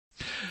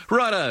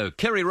Righto,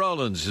 Kerry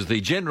Rowlands is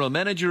the General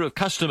Manager of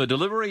Customer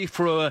Delivery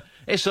for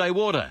SA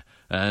Water.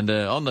 And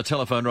on the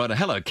telephone right now.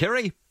 Hello,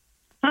 Kerry.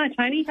 Hi,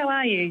 Tony. How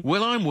are you?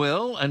 Well, I'm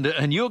well,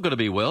 and you're going to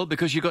be well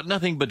because you've got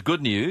nothing but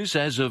good news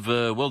as of,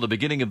 the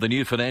beginning of the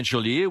new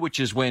financial year, which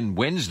is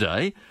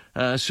Wednesday,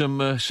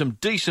 some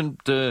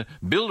decent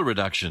bill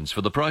reductions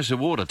for the price of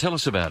water. Tell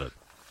us about it.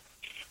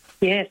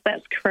 Yes,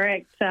 that's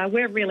correct.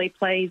 We're really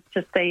pleased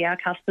to see our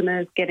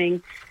customers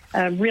getting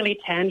a really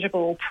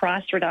tangible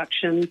price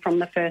reduction from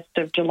the 1st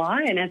of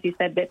July, and as you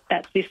said,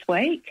 that's this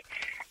week.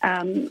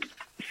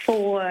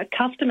 For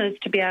customers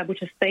to be able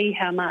to see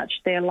how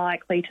much they're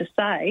likely to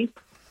save,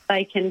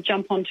 they can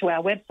jump onto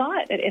our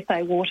website at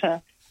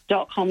sawater.com.au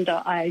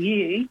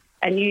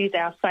and use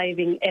our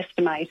saving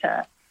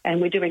estimator.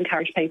 And we do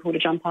encourage people to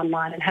jump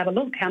online and have a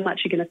look how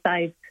much you're going to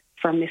save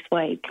from this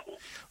week.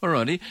 All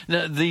righty.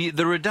 Now, the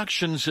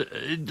reductions,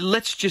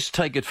 let's just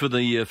take it for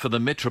the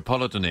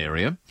metropolitan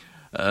area.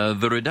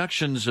 The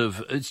reductions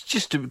it's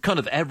just kind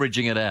of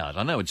averaging it out.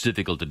 I know it's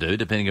difficult to do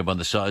depending upon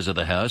the size of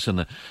the house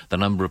and the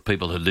number of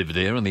people who live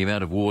there and the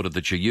amount of water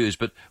that you use,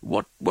 but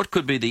what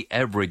could be the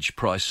average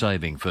price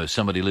saving for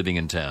somebody living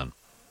in town?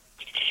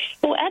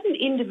 Well, at an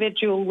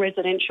individual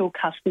residential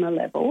customer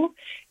level,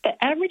 the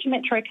average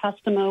Metro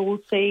customer will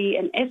see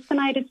an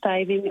estimated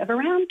saving of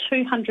around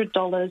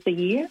 $200 a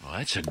year. Oh,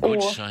 that's a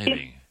good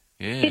saving.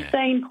 Yeah.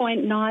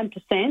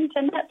 15.9%,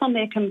 and that's on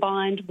their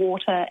combined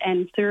water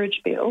and sewage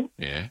bill.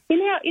 Yeah.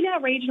 In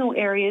our regional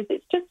areas,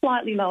 it's just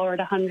slightly lower at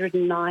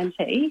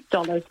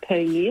 $190 per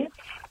year,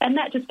 and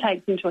that just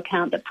takes into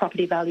account that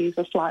property values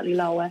are slightly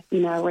lower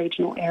in our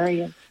regional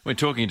areas. We're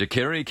talking to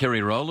Kerry.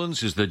 Kerry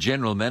Rowlands is the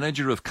General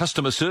Manager of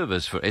Customer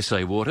Service for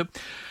SA Water.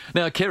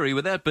 Now, Kerry,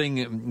 without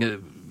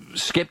being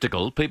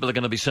sceptical, people are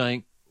going to be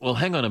saying, well,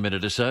 hang on a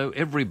minute or so.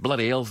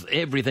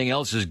 Everything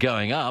else is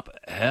going up.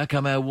 How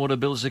come our water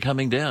bills are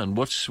coming down?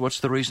 What's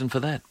the reason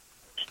for that?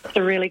 It's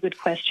a really good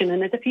question,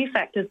 and there's a few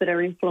factors that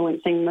are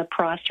influencing the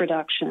price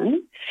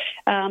reduction.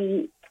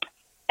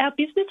 Our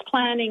business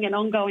planning and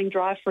ongoing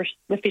drive for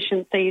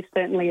efficiency is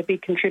certainly a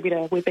big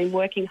contributor. We've been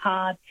working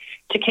hard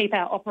to keep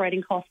our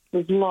operating costs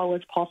as low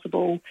as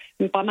possible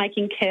by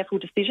making careful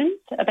decisions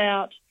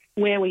about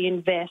where we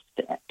invest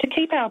to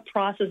keep our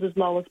prices as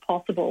low as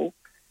possible.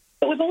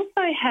 But we've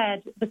also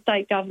had the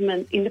state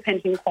government's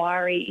independent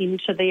inquiry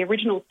into the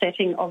original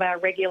setting of our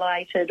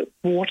regulated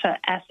water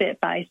asset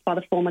base by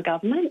the former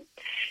government,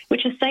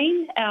 which has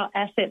seen our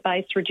asset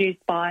base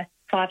reduced by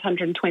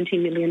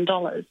 $520 million.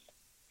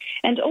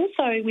 And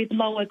also with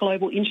lower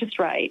global interest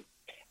rates,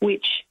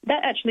 which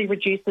that actually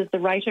reduces the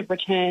rate of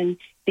return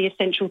the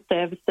essential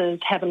services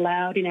have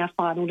allowed in our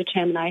final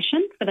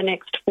determination for the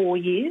next 4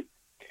 years.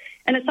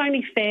 And it's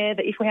only fair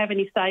that if we have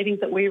any savings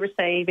that we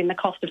receive in the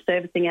cost of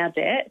servicing our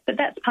debt,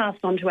 that's passed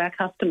on to our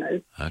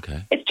customers.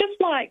 Okay. It's just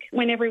like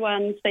when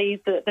everyone sees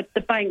the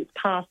banks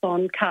pass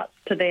on cuts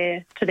to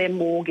their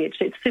mortgage.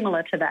 It's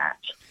similar to that.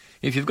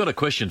 If you've got a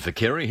question for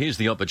Kerry, here's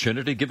the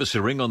opportunity. Give us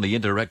a ring on the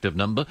interactive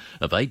number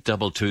of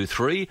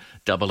 8223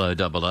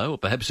 0000, or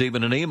perhaps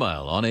even an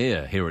email on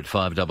air here at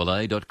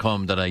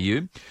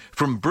 5AA.com.au.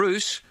 From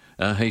Bruce...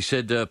 he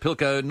said,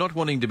 Pilko, not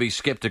wanting to be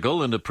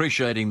sceptical and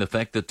appreciating the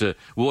fact that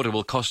water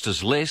will cost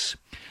us less,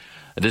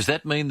 does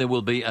that mean there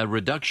will be a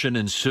reduction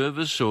in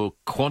service or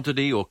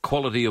quantity or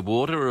quality of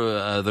water?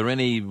 Or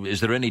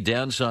is there any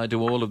downside to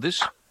all of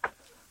this?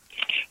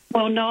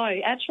 Well, no.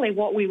 Actually,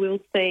 what we will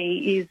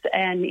see is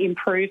an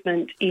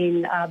improvement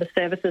in the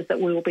services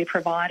that we will be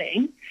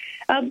providing.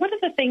 One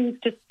of the things,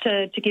 just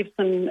to give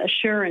some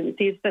assurance,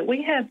 is that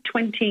we have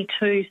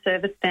 22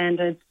 service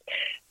standards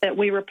that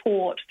we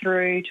report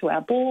through to our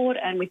board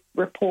and we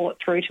report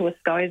through to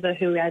ASCOSA,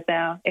 who is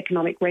our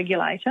economic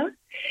regulator.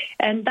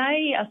 And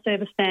they are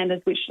service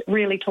standards which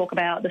really talk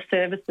about the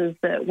services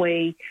that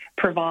we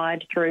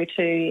provide through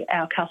to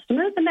our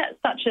customers, and that's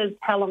such as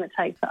how long it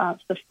takes to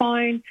answer the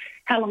phone,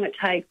 how long it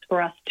takes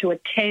for us to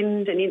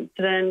attend an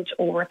incident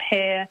or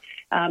repair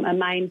a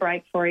main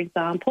break, for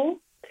example.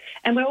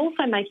 And we're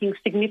also making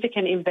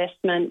significant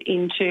investment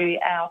into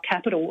our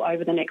capital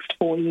over the next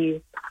 4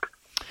 years.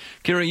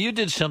 Kerry, you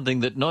did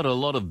something that not a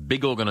lot of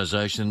big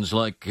organisations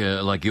like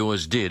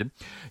yours did.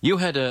 You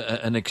had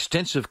an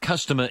extensive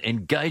customer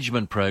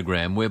engagement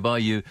program whereby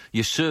you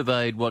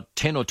surveyed,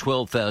 10 or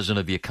 12,000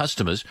 of your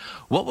customers.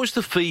 What was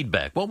the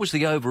feedback? What was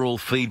the overall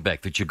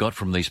feedback that you got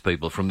from these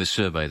people from this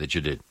survey that you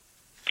did?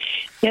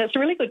 Yeah, it's a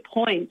really good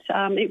point.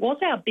 It was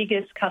our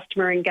biggest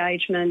customer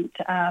engagement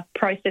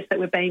process that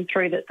we've been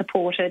through that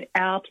supported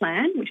our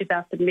plan, which is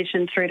our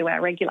submission through to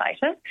our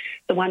regulator,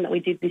 the one that we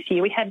did this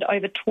year. We had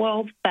over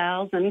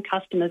 12,000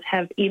 customers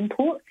have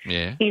input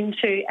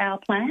into our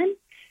plan.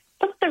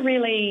 But the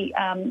really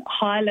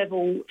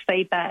high-level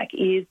feedback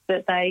is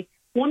that they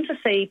want to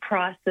see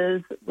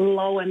prices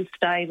low and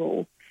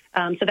stable.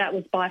 So that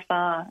was by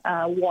far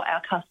what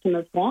our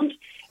customers want.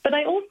 But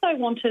they also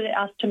wanted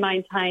us to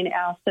maintain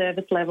our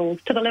service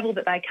levels to the level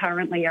that they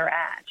currently are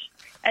at.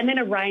 And then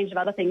a range of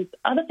other things.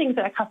 Other things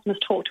that our customers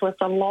talk to us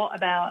a lot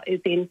about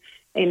is in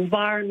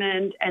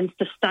environment and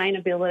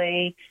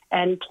sustainability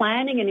and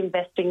planning and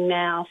investing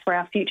now for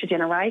our future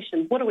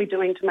generations. What are we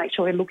doing to make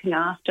sure we're looking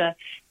after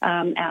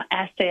our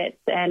assets,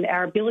 and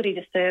our ability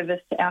to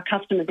service our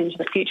customers into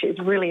the future is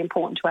really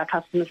important to our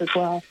customers as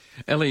well.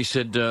 Ellie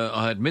said,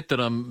 I admit that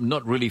I'm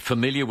not really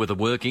familiar with the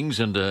workings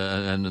and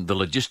the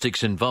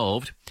logistics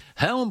involved.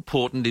 How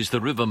important is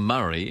the River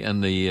Murray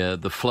and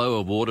the flow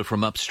of water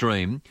from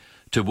upstream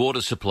to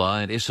water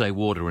supply and SA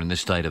Water in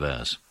this state of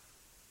ours?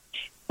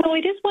 Well,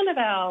 it is one of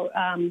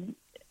our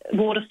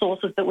water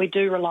sources that we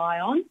do rely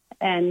on,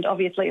 and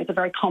obviously it's a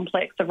very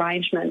complex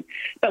arrangement.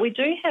 But we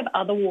do have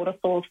other water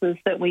sources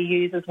that we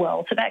use as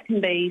well. So that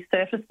can be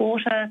surface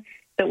water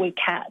that we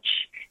catch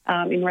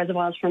in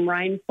reservoirs from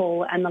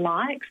rainfall and the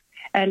likes.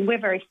 And we're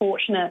very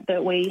fortunate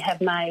that we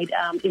have made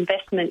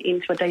investment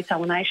into a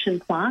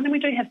desalination plant, and we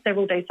do have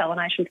several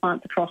desalination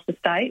plants across the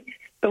state.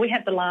 But we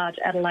have the large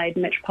Adelaide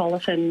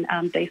Metropolitan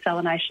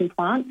desalination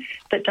plant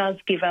that does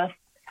give us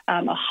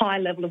a high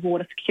level of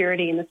water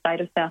security in the state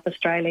of South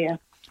Australia.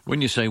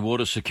 When you say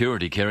water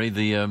security, Kerry,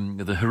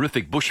 the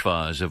horrific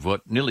bushfires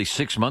of nearly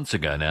 6 months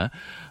ago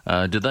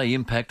now, did they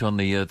impact on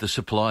the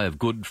supply of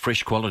good,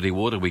 fresh quality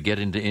water we get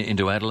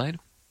into Adelaide?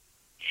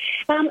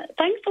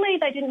 Thankfully,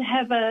 they didn't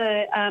have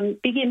a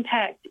big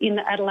impact in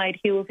the Adelaide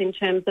Hills in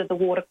terms of the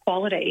water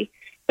quality,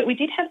 but we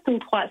did have some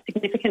quite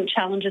significant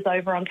challenges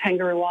over on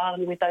Kangaroo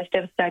Island with those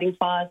devastating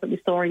fires that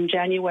we saw in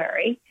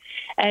January.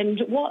 And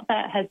what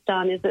that has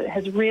done is it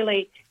has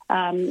really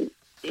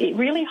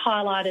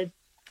highlighted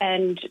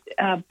and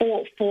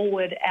brought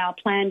forward our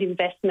planned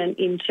investment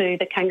into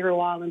the Kangaroo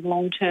Island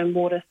long-term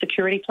water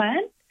security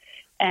plan.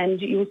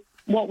 And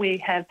what we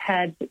have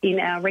had in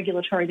our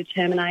regulatory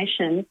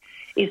determination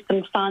is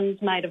some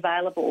funds made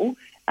available,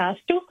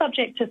 still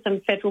subject to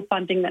some federal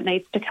funding that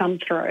needs to come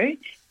through,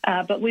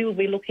 but we will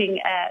be looking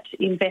at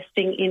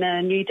investing in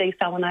a new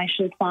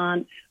desalination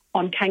plant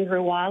on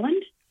Kangaroo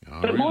Island.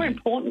 Oh, but really? More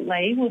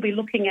importantly, we'll be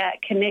looking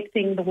at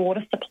connecting the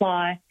water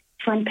supply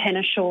from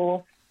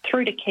Penneshaw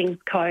through to Kings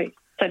Coast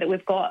so that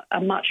we've got a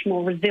much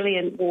more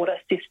resilient water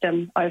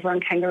system over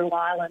on Kangaroo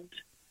Island.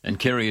 And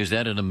Kerry, is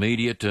that an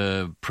immediate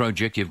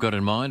project you've got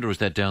in mind, or is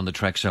that down the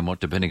track somewhat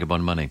depending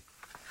upon money?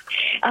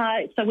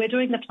 So we're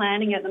doing the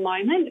planning at the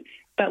moment,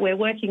 but we're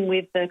working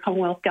with the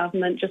Commonwealth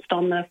Government just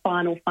on the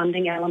final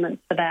funding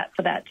elements for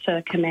that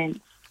to commence.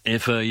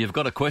 If you've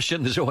got a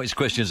question, there's always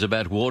questions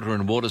about water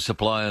and water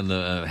supply and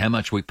how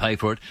much we pay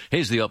for it.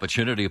 Here's the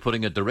opportunity of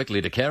putting it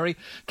directly to Kerry.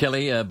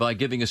 Kelly, by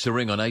giving us a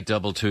ring on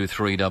 822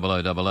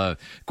 300 0000.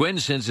 Gwen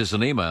sends us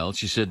an email.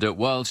 She said,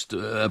 whilst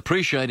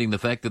appreciating the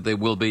fact that there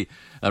will be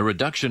a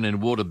reduction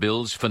in water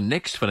bills for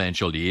next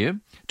financial year,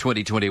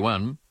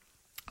 2021,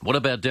 what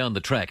about down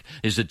the track?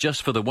 Is it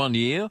just for the 1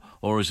 year,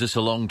 or is this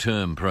a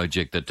long-term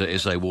project that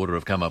SA Water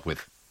have come up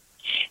with?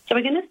 So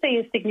we're going to see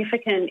a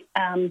significant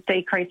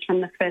decrease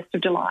from the 1st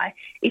of July.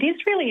 It is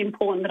really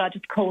important that I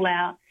just call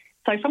out,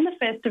 so from the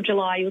 1st of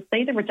July, you'll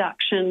see the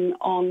reduction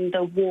on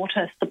the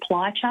water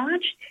supply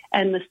charge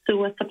and the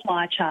sewer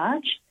supply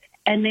charge,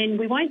 and then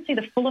we won't see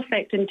the full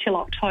effect until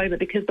October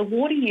because the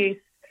water use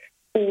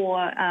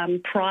for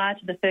prior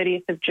to the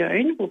 30th of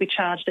June will be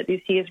charged at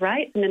this year's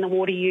rate, and then the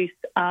water use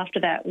after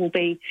that will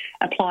be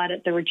applied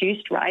at the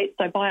reduced rate.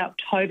 So by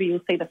October, you'll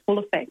see the full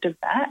effect of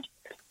that.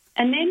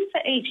 And then for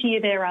each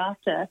year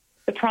thereafter,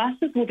 the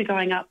prices will be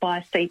going up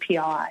by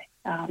CPI.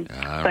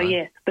 So,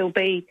 yes, there'll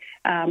be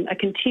a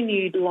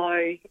continued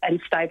low and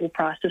stable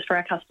prices for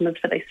our customers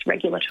for this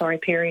regulatory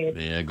period.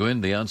 Yeah, Gwen,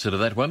 the answer to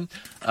that one.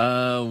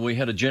 We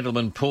had a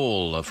gentleman,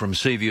 Paul, from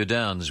Seaview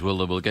Downs.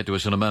 Will get to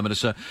us in a moment or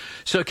so.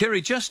 So,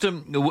 Kerry, just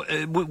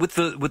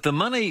with the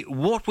money,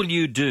 what will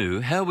you do?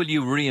 How will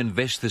you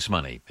reinvest this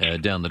money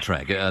down the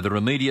track? Are there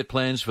immediate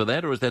plans for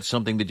that, or is that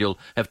something that you'll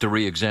have to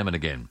re-examine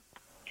again?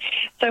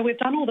 So we've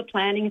done all the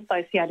planning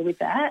associated with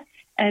that,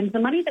 and the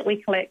money that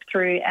we collect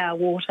through our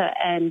water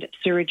and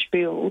sewage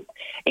bills,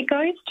 it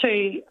goes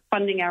to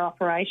funding our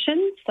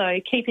operations, so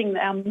keeping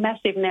our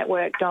massive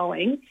network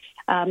going,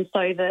 so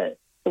that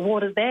the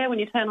water's there when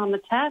you turn on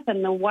the tap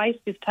and the waste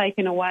is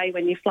taken away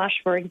when you flush,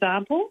 for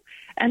example,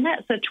 and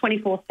that's a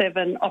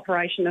 24/7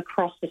 operation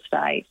across the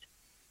state.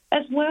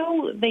 As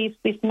well,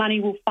 this money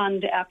will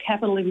fund our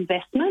capital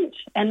investment,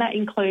 and that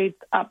includes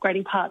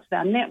upgrading parts of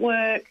our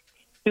network,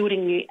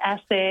 building new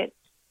assets,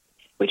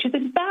 which is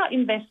about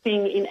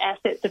investing in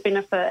assets that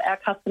benefit our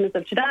customers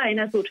of today, and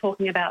as we were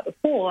talking about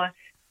before,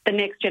 the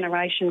next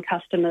generation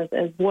customers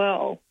as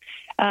well.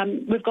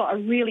 We've got a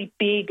really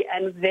big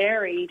and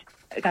varied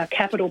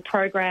capital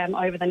program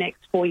over the next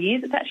 4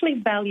 years. It's actually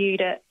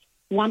valued at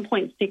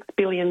 $1.6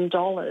 billion.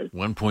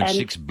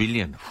 $1.6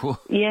 billion.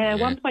 Yeah,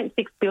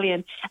 $1.6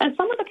 billion. And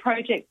some of the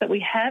projects that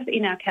we have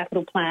in our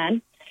capital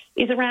plan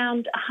is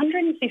around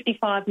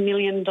 $155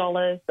 million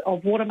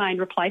of water main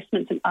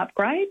replacements and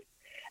upgrades,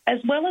 as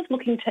well as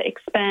looking to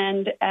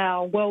expand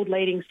our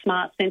world-leading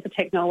smart sensor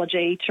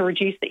technology to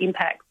reduce the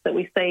impacts that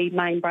we see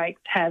main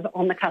breaks have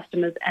on the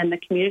customers and the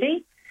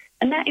community.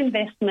 And that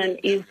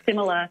investment is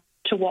similar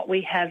to what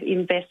we have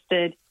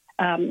invested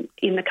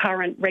in the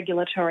current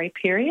regulatory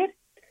period.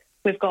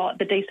 We've got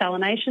the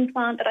desalination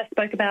plant that I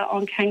spoke about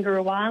on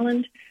Kangaroo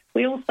Island.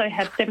 We also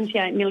have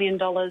 $78 million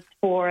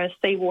for a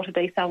seawater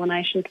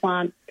desalination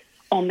plant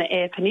on the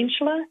Eyre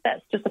Peninsula.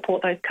 That's to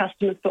support those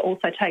customers, but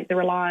also take the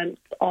reliance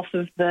off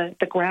of the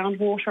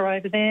groundwater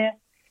over there.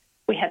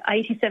 We have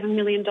 $87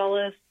 million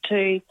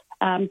to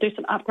do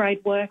some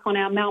upgrade work on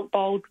our Mount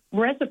Bold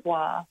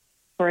Reservoir,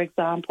 for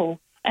example,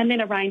 and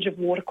then a range of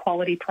water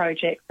quality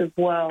projects as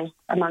well,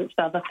 amongst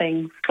other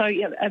things. So,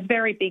 yeah, a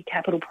very big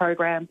capital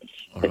program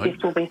that this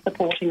will be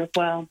supporting as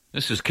well.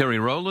 This is Kerry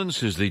Rowlands,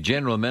 who's the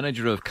General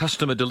Manager of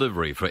Customer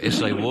Delivery for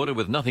SA Water,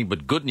 with nothing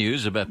but good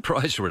news about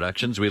price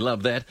reductions. We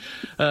love that.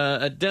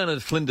 Down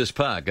at Flinders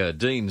Park,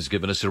 Dean's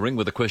given us a ring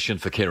with a question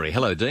for Kerry.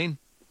 Hello, Dean.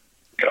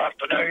 Good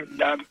afternoon.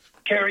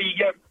 Kerry,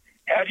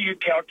 how do you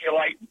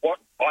calculate what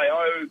I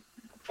owe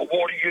for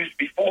water use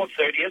before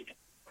 30th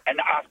and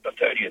after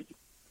 30th?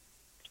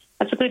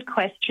 That's a good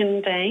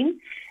question,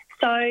 Dean.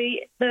 So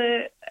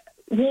the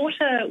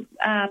water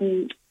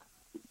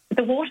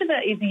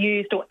that is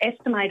used or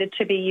estimated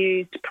to be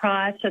used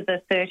prior to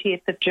the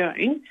 30th of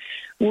June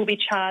will be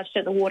charged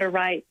at the water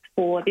rates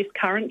for this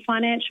current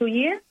financial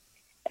year.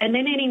 And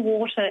then any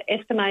water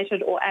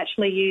estimated or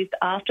actually used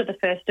after the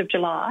 1st of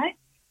July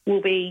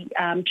will be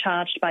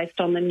charged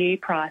based on the new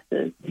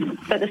prices.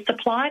 But the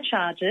supply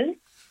charges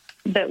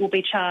that will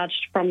be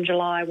charged from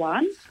July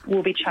 1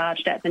 will be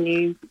charged at the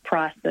new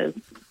prices.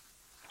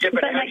 Yeah,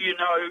 but how do you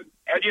know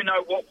how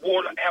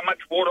much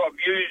water I've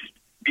used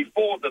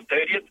before the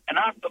 30th and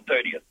after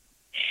 30th?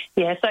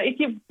 Yeah, so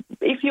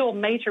if your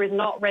meter is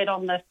not read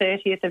on the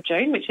 30th of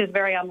June, which is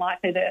very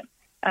unlikely that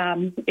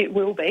it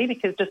will be,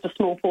 because just a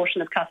small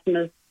portion of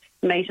customers'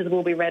 meters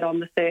will be read on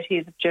the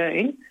 30th of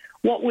June,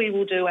 what we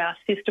will do, our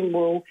system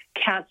will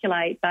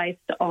calculate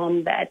based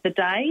on the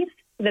days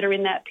that are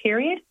in that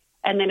period,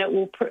 and then it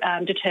will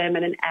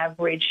determine an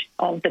average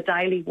of the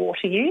daily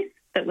water use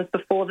that was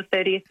before the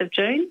 30th of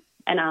June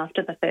and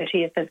after the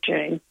 30th of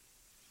June.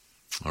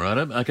 All right,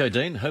 okay,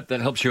 Dean, hope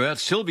that helps you out.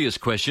 Sylvia's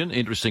question,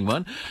 interesting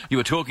one. You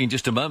were talking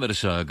just a moment or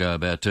so ago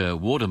about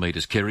water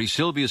meters, Kerry.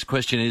 Sylvia's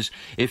question is,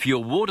 if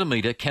your water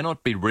meter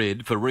cannot be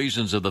read for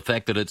reasons of the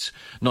fact that it's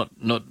not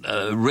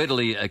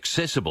readily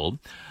accessible,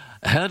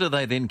 how do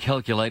they then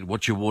calculate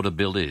what your water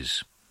bill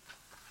is?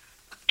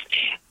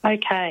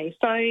 Okay,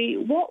 so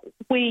what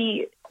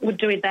we would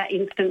do in that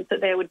instance, that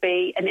there would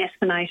be an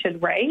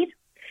estimated read.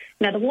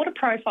 Now, the water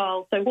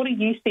profile, so water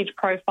usage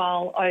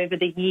profile over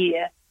the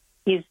year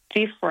is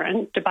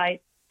different,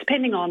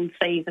 depending on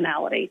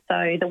seasonality.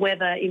 So the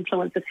weather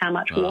influences how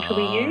much water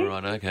we use.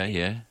 Right, okay,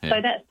 yeah. So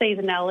that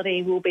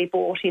seasonality will be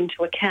brought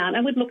into account,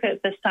 and we'd look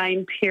at the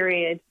same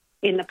period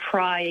in the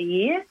prior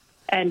year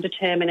and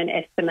determine an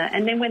estimate.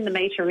 And then when the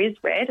meter is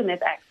read and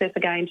there's access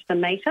again to the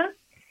meter,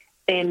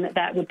 then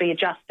that would be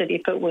adjusted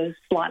if it was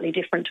slightly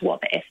different to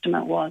what the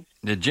estimate was.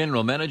 The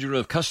General Manager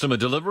of Customer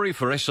Delivery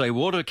for SA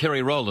Water,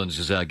 Kerry Rowlands,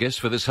 is our guest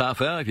for this half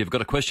hour. If you've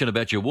got a question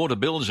about your water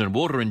bills and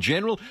water in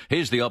general,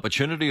 here's the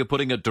opportunity of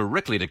putting it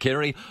directly to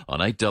Kerry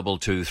on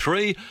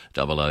 8223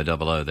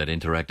 0000, that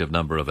interactive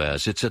number of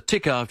ours. It's a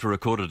tick after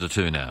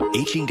 1:45 now.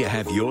 Itching to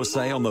have your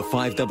say on the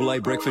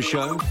 5AA Breakfast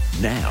Show?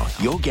 Now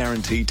you're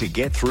guaranteed to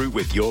get through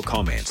with your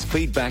comments,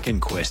 feedback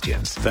and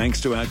questions.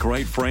 Thanks to our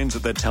great friends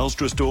at the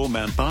Telstra store,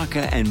 Mount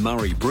Barker and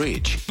Murray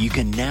Bridge, you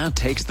can now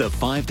text the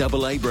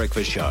 5AA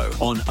Breakfast Show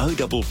on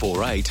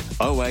 0448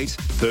 08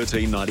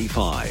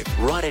 1395.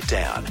 Write it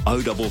down,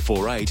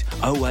 0448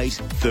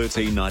 08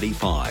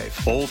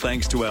 1395. All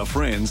thanks to our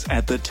friends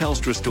at the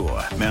Telstra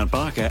store, Mount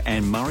Barker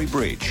and Murray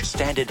Bridge.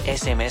 Standard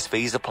SMS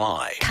fees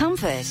apply.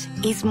 Comfort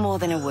is more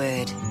than a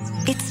word.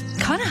 It's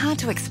kind of hard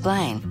to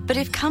explain, but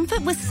if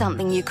comfort was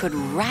something you could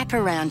wrap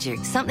around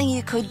you, something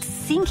you could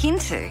sink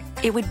into,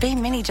 it would be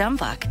Mini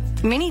Jumbuck.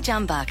 Mini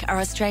Jumbuck are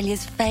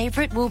Australia's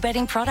favourite wool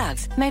bedding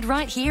products, made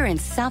right here in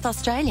South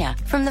Australia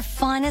from the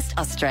finest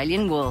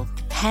Australian wool.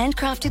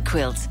 Handcrafted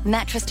quilts,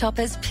 mattress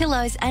toppers,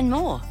 pillows and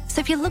more. So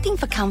if you're looking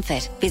for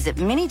comfort, visit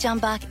Mini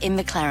Jumbuck in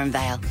McLaren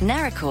Vale,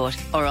 Narracourt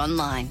or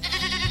online.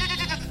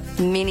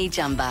 Mini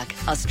Jumbuck,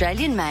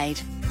 Australian made,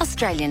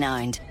 Australian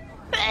owned.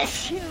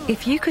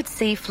 If you could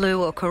see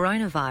flu or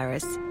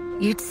coronavirus,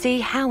 you'd see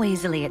how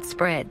easily it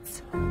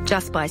spreads.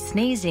 Just by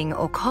sneezing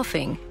or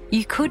coughing,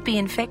 you could be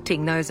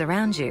infecting those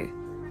around you.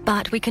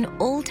 But we can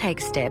all take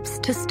steps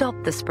to stop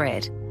the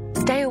spread.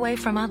 Stay away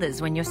from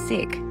others when you're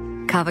sick.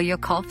 Cover your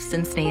coughs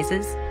and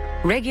sneezes.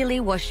 Regularly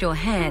wash your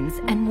hands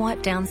and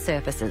wipe down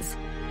surfaces.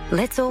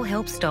 Let's all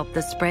help stop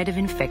the spread of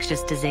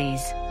infectious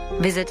disease.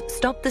 Visit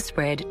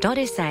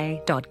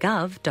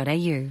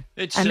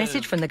stopthespread.sa.gov.au. A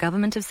message from the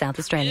Government of South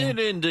Australia.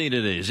 Indeed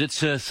it is. It's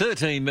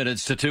 13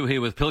 minutes to 2 here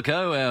with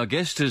Pilco. Our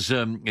guest is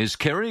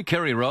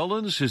Kerry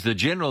Rowlands, who's the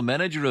General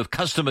Manager of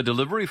Customer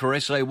Delivery for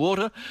SA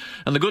Water.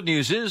 And the good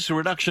news is a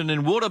reduction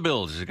in water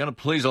bills is going to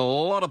please a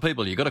lot of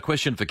people. You've got a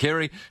question for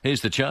Kerry?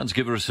 Here's the chance.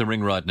 Give us a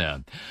ring right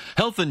now.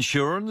 Health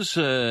insurers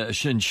are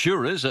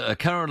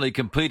currently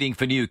competing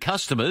for new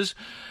customers,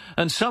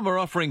 and some are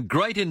offering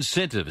great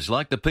incentives,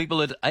 like the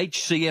people at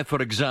HCF HCF,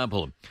 for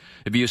example.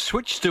 If you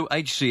switch to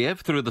HCF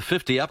through the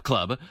 50 Up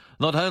Club,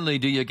 not only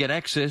do you get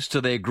access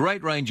to their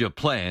great range of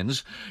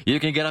plans, you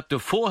can get up to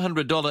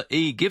 $400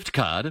 e-gift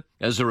card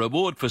as a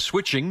reward for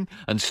switching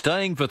and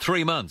staying for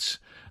 3 months.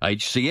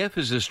 HCF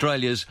is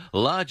Australia's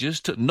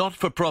largest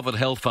not-for-profit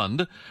health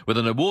fund with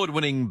an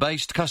award-winning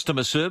based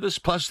customer service,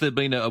 plus they've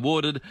been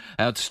awarded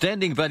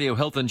Outstanding Value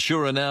Health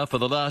Insurer now for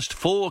the last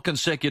 4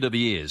 consecutive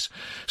years.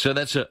 So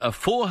that's a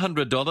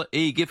 $400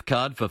 e-gift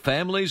card for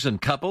families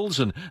and couples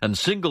and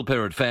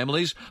single-parent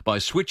families by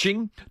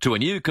switching to a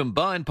new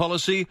combined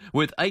policy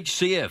with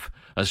HCF,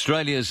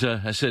 Australia's,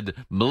 I said,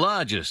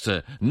 largest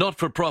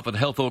not-for-profit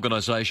health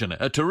organisation.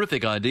 A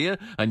terrific idea,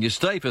 and you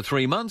stay for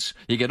 3 months,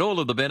 you get all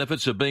of the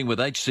benefits of being with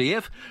HCF,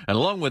 and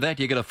along with that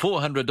you get a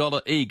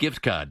 $400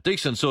 e-gift card.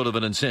 Decent sort of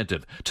an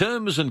incentive.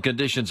 Terms and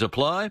conditions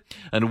apply,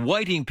 and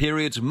waiting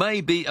periods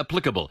may be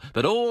applicable,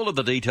 but all of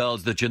the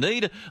details that you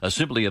need are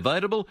simply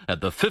available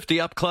at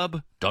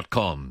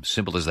the50upclub.com.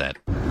 Simple as that.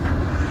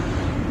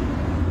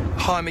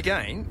 Hi,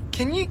 again.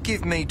 Can you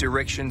give me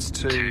directions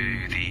to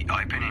the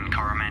open in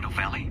Coromandel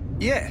Valley?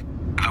 Yeah.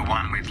 The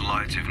one with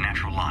loads of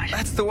natural light?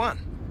 That's the one.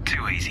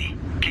 Too easy.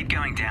 Keep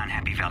going down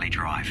Happy Valley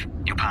Drive.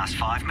 You'll pass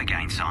 5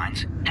 McGain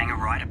signs, hang a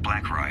right at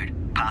Black Road,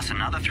 pass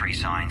another 3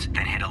 signs,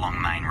 then head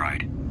along Main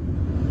Road.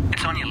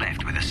 It's on your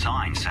left with a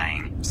sign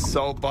saying...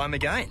 Sold by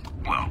McGain.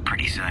 Well,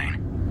 pretty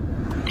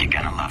soon. You're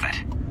gonna love it.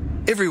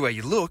 Everywhere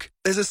you look,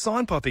 there's a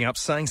sign popping up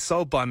saying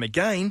sold by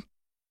McGain.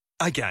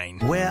 Again.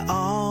 We're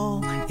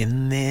all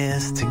in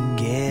this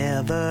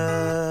together.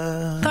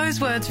 Those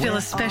words feel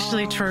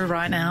especially true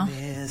right now.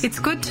 It's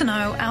good to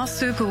know our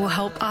super will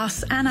help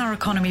us and our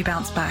economy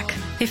bounce back.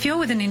 If you're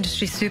with an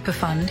industry super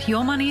fund,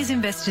 your money is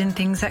invested in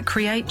things that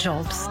create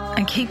jobs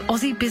and keep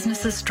Aussie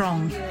businesses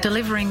strong,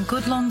 delivering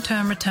good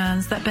long-term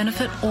returns that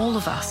benefit all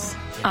of us.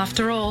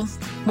 After all,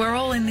 we're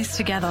all in this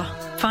together.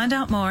 Find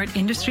out more at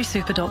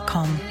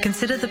industrysuper.com.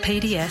 Consider the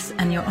PDS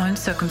and your own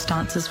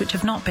circumstances which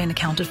have not been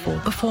accounted for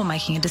before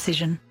making a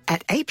decision.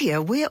 At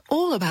Apia, we're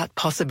all about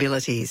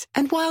possibilities.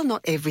 And while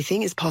not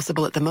everything is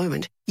possible at the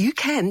moment, you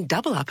can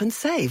double up and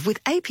save with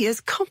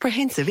Apia's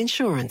comprehensive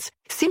insurance.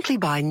 Simply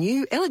buy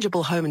new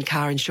eligible home and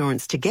car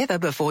insurance together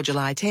before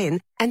July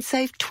 10 and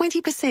save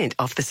 20%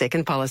 off the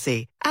second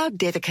policy. Our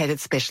dedicated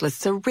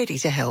specialists are ready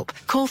to help.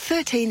 Call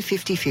 13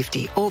 50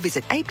 50 or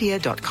visit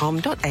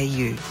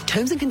apia.com.au.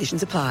 Terms and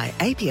conditions apply.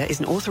 Apia is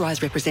an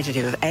authorised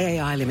representative of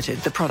AAI Limited,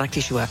 the product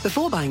issuer.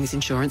 Before buying this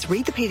insurance,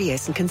 read the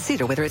PDS and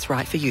consider whether it's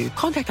right for you.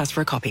 Contact us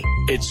for a copy.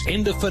 It's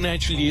end of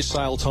financial year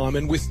sale time,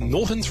 and with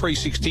Norton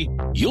 360,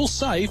 you'll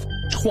save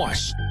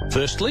twice.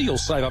 Firstly, you'll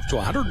save up to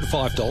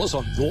 $105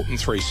 on Norton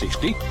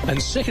 360,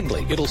 and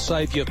secondly, it'll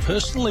save your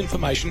personal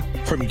information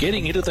from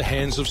getting into the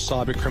hands of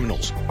cyber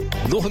criminals.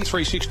 Norton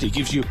 360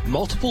 gives you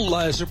multiple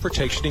layers of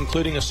protection,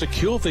 including a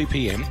secure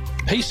VPN,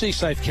 PC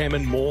Safe Cam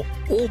and more,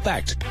 all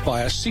backed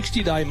by a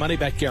 60-day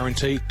money-back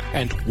guarantee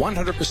and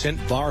 100%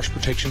 virus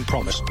protection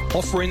promise.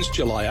 Offer ends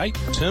July 8.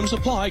 Terms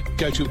apply.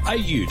 Go to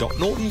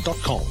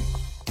au.norton.com.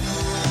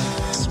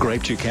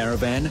 Scraped your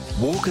caravan?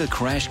 Walker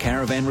Crash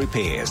Caravan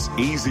Repairs.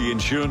 Easy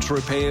insurance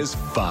repairs,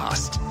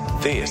 fast.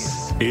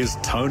 This is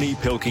Tony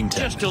Pilkington.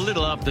 Just a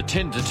little after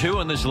 10 to 2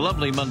 on this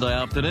lovely Monday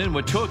afternoon.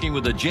 We're talking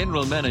with the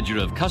General Manager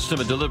of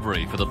Customer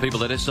Delivery for the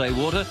people at SA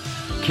Water,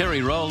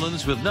 Kerry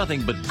Rowlands, with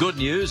nothing but good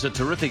news, a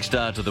terrific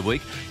start to the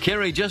week.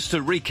 Kerry, just to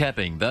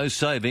recapping those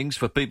savings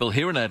for people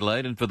here in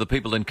Adelaide and for the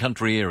people in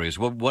country areas,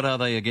 what are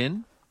they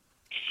again?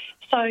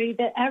 So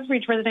the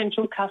average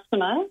residential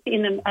customer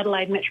in the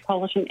Adelaide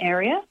metropolitan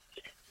area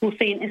will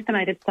see an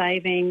estimated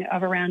saving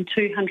of around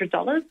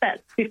 $200.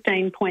 That's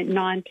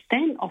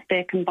 15.9% off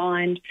their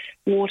combined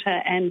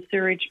water and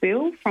sewerage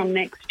bill from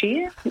next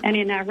year. And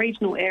in our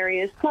regional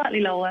areas,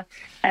 slightly lower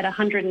at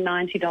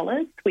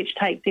 $190, which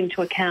takes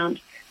into account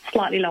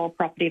slightly lower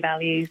property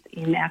values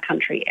in our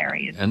country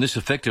areas. And this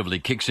effectively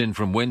kicks in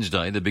from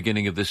Wednesday, the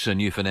beginning of this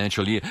new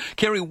financial year.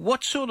 Kerry,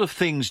 what sort of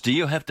things do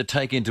you have to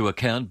take into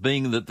account,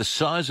 being that the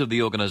size of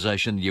the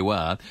organisation you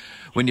are,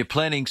 when you're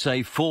planning,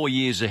 say, 4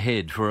 years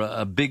ahead for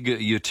a big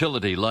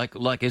utility like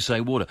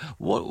SA Water?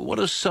 What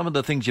are some of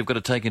the things you've got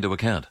to take into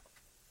account?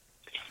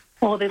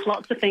 Well, there's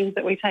lots of things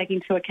that we take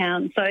into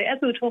account. So as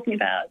we were talking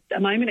about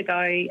a moment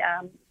ago,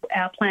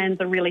 our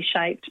plans are really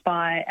shaped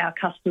by our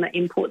customer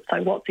input,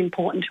 so what's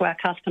important to our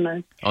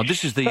customers. Oh,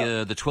 this is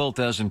the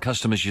 12,000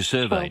 customers you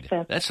surveyed.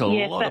 That's a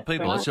lot of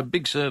people. Right. That's a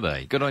big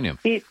survey. Good on you.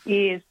 It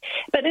is.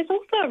 But there's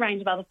also a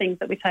range of other things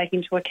that we take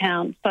into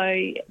account. So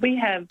we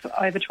have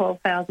over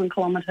 12,000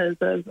 kilometres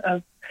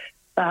of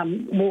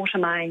water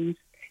mains,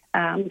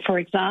 for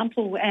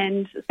example,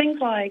 and things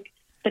like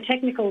the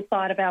technical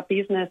side of our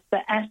business, the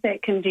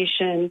asset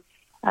condition,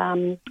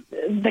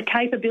 the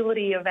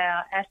capability of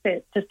our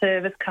assets to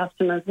service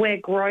customers, where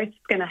growth is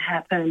going to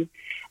happen.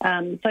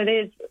 So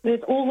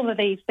there's all of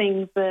these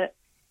things that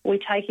we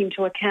take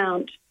into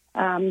account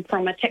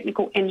from a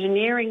technical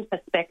engineering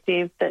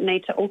perspective that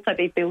need to also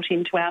be built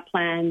into our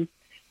plans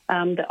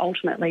that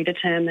ultimately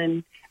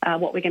determine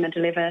what we're going to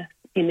deliver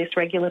in this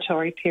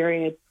regulatory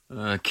period.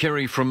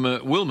 Kerry from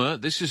Wilma,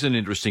 this is an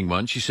interesting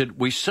one. She said,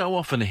 we so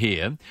often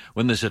hear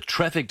when there's a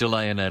traffic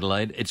delay in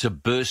Adelaide, it's a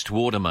burst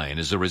water main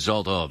as a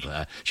result of.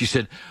 She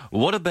said,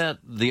 what about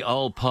the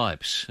old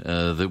pipes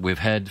that we've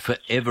had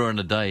forever and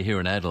a day here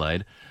in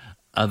Adelaide?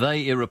 Are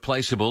they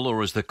irreplaceable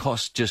or is the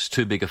cost just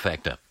too big a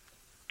factor?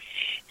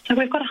 So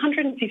we've got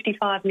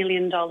 $155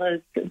 million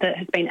that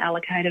has been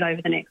allocated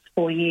over the next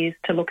 4 years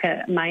to look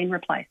at main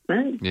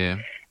replacement. Yeah.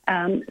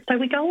 So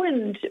we go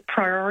and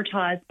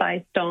prioritise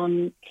based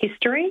on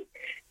history.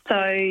 So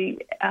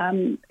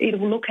it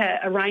will look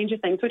at a range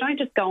of things. We don't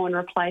just go and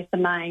replace a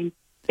main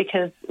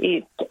because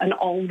it's an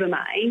older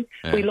main.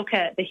 Yeah. We look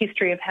at the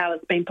history of how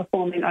it's been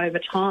performing over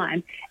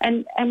time.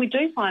 And we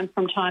do find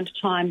from time to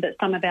time that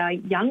some of our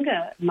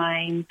younger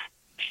mains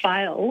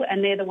fail,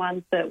 and they're the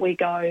ones that we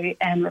go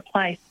and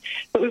replace.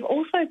 But we've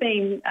also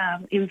been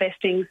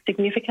investing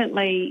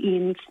significantly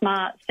in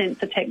smart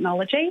sensor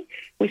technology.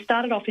 We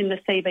started off in the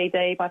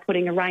CBD by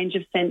putting a range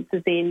of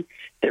sensors in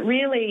that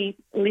really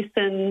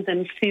listens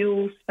and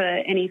feels for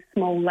any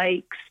small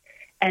leaks.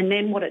 And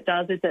then what it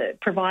does is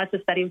it provides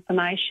us that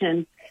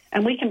information,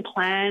 and we can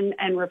plan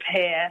and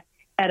repair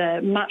at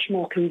a much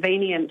more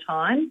convenient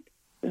time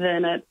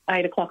than at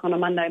 8 o'clock on a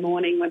Monday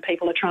morning when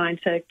people are trying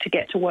to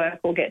get to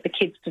work or get the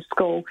kids to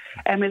school.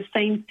 And we've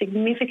seen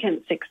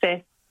significant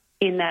success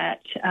in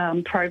that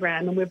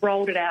program, and we've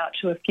rolled it out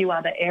to a few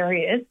other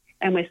areas,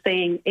 and we're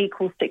seeing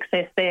equal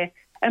success there.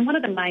 And one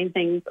of the main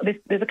things,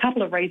 there's a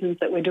couple of reasons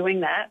that we're doing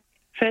that.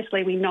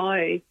 Firstly, we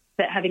know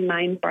that having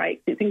main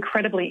breaks is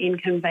incredibly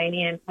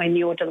inconvenient when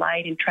you're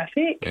delayed in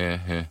traffic.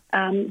 Yeah.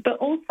 But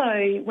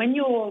also when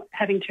you're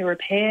having to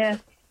repair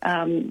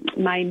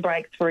main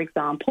breaks, for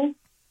example,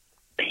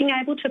 being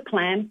able to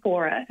plan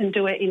for it and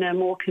do it in a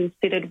more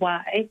considered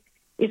way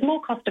is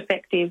more cost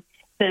effective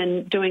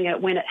than doing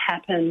it when it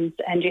happens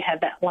and you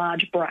have that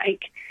large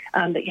break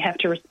that you have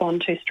to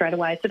respond to straight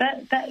away. So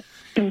that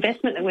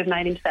investment that we've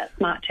made into that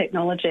smart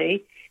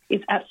technology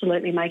is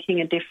absolutely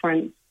making a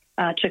difference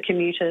to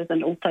commuters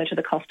and also to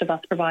the cost of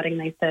us providing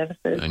these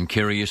services. And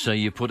Kerry, you say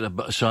you put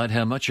aside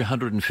how much?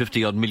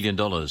 $150 million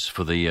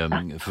for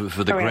the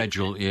for the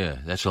gradual. Yeah,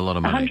 that's a lot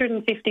of money.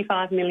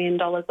 $155 million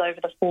over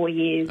the 4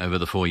 years. Over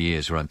the 4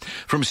 years, right.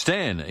 From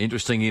Stan,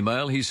 interesting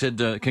email. He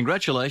said,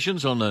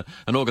 congratulations on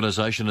an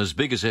organisation as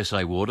big as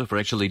SA Water for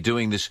actually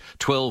doing this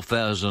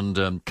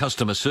 12,000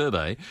 customer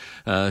survey.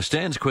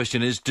 Stan's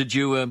question is, did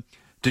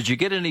you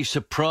get any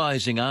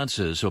surprising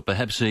answers or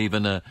perhaps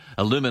even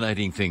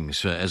illuminating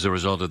things as a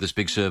result of this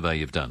big survey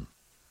you've done?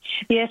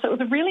 Yes, it was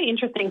a really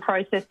interesting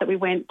process that we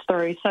went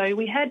through. So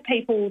we had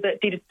people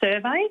that did a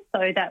survey,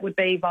 so that would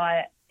be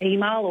via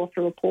email or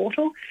through a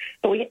portal.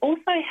 But we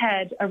also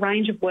had a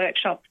range of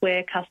workshops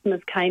where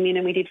customers came in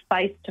and we did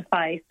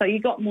face-to-face, so you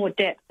got more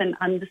depth and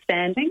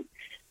understanding.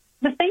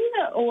 The thing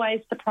that always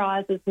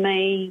surprises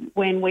me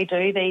when we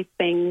do these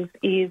things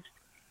is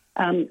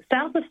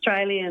South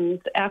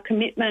Australians, our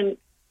commitment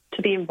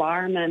to the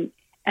environment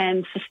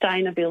and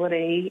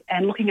sustainability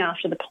and looking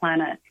after the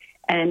planet.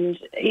 And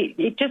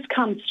it just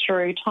comes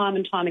through time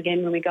and time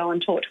again when we go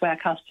and talk to our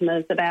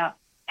customers about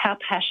how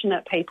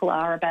passionate people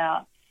are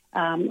about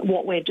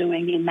what we're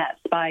doing in that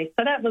space.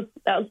 So that was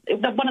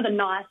one of the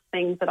nice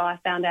things that I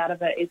found out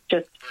of it is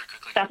just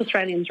South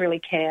Australians really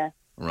care.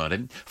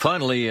 Right.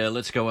 Finally,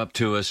 let's go up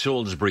to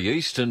Salisbury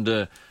East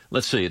and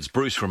let's see, it's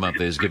Bruce from up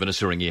there's given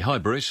us a ring here. Hi,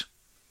 Bruce.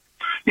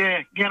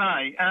 Yeah,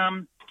 g'day.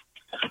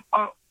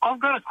 I've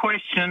got a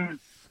question.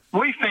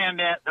 We found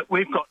out that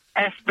we've got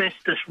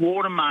asbestos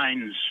water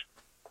mains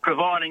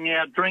providing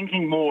our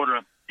drinking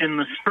water in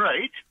the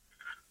street.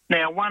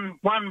 Now,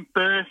 one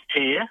burst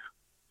here,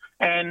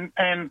 and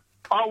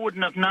I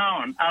wouldn't have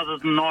known other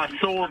than I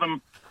saw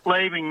them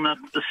leaving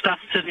the stuff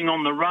sitting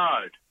on the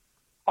road.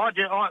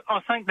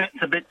 I think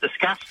that's a bit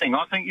disgusting.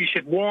 I think you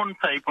should warn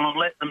people and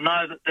let them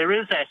know that there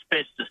is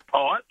asbestos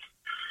pipes.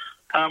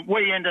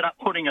 We ended up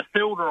putting a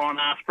filter on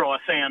after I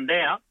found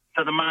out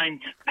for the main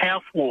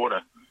house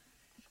water.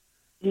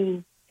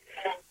 Yeah,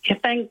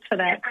 thanks for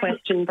that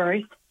question,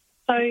 Bruce.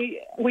 So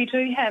we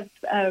do have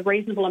a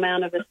reasonable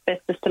amount of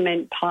asbestos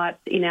cement pipes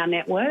in our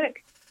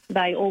network.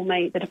 They all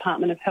meet the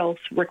Department of Health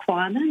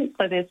requirements,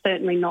 so there's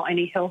certainly not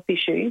any health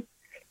issues.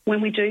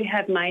 When we do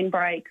have main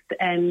breaks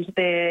and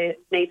there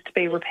needs to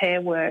be repair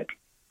work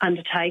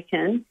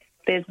undertaken,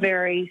 there's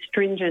very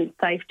stringent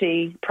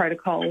safety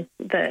protocols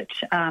that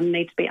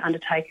need to be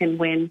undertaken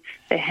when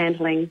they're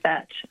handling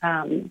that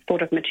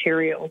sort of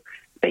material.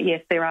 But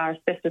yes, there are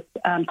asbestos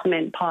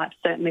cement pipes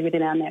certainly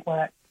within our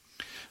network.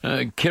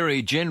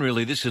 Kerry,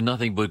 generally this is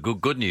nothing but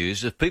good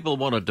news. If people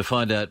wanted to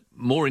find out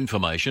more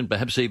information,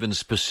 perhaps even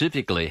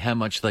specifically how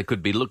much they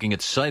could be looking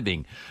at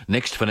saving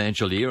next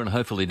financial year and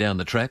hopefully down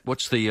the track,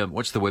 what's the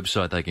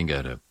website they can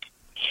go to?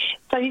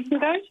 So you can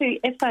go to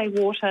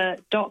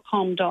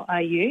sawater.com.au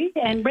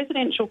and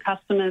residential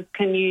customers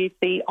can use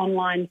the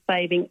online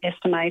saving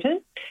estimators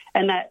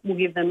and that will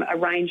give them a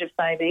range of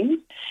savings.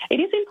 It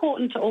is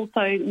important to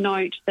also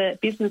note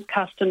that business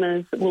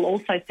customers will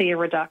also see a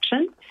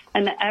reduction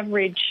and the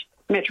average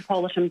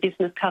metropolitan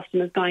business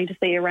customer is going to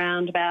see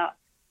around about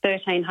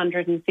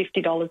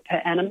 $1,350 per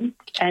annum,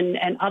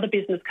 and other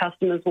business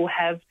customers will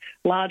have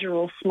larger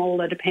or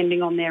smaller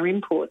depending on their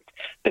inputs.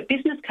 But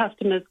business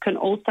customers can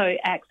also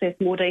access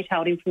more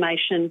detailed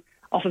information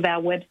off of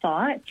our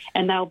website,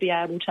 and they'll be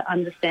able to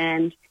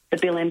understand the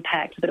bill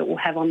impact that it will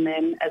have on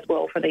them as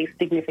well for these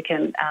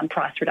significant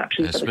price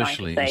reductions that we're going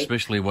to see.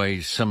 Especially way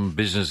some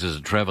businesses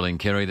are travelling,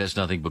 Kerry. That's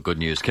nothing but good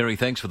news. Kerry,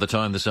 thanks for the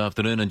time this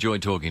afternoon.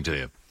 Enjoyed talking to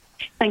you.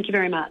 Thank you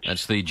very much.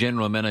 That's the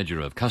General Manager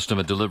of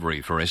Customer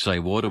Delivery for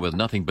SA Water with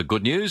nothing but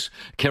good news,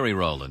 Kerry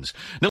Rowlands.